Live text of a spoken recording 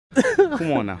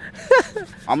Come on now.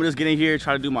 I'm gonna just get in here,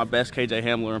 try to do my best KJ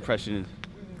Hamler impression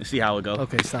and see how it goes.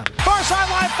 Okay, stop it. Far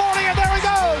sideline 40, and there he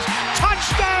goes!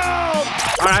 Touchdown!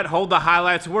 All right, hold the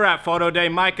highlights. We're at photo day.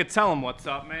 Micah, tell them what's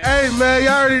up, man. Hey, man,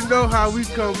 y'all already know how we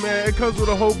come, man. It comes with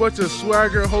a whole bunch of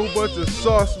swagger, a whole bunch of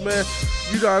sauce, man.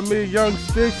 You know what I mean? Young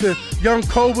Sticks and Young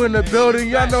Cobra in the building.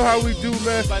 Y'all know how we do,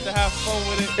 man. About to have fun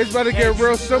with it. It's about to get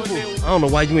real simple. I don't know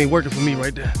why you ain't working for me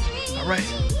right there. All right.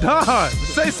 Don,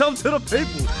 say something to the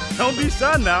people. Don't be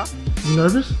shy now. You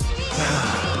nervous?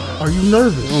 Are you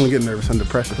nervous? I only get nervous under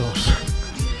pressure.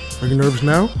 Are you nervous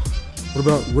now?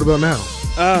 What about now?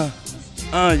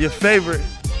 Your favorite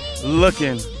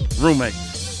looking roommate.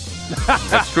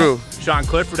 That's true. Sean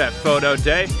Clifford at photo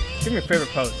day. Give me your favorite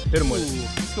pose. Hit him with it.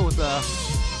 Let's go with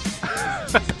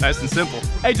Nice and simple.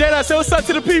 Hey, J-Dot, say what's up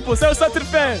to the people. Say what's up to the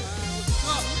fans.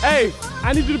 Hey,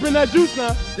 I need you to bring that juice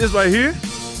now. This right here,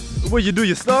 where you do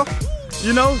your stuff,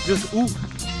 you know, just ooh,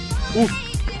 ooh.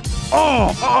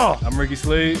 Oh. I'm Ricky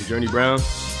Slade. I'm Journey Brown.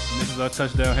 And this is our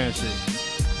touchdown handshake.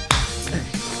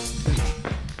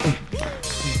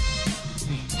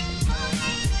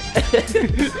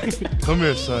 Come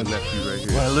here, son, nephew, right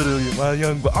here. My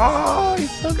young,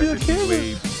 He's so good,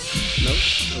 camera. Nope.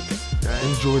 Okay.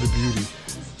 enjoy the beauty.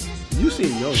 You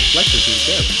seen your reflection through the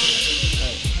camera.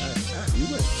 You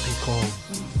went. Be calm.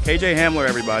 KJ Hamler,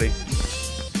 everybody.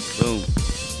 Boom.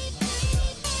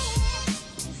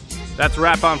 That's a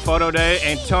wrap on photo day.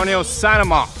 Antonio, sign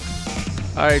him off.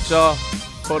 All right, y'all.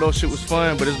 Photo shoot was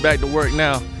fun, but it's back to work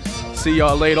now. See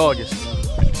y'all late August.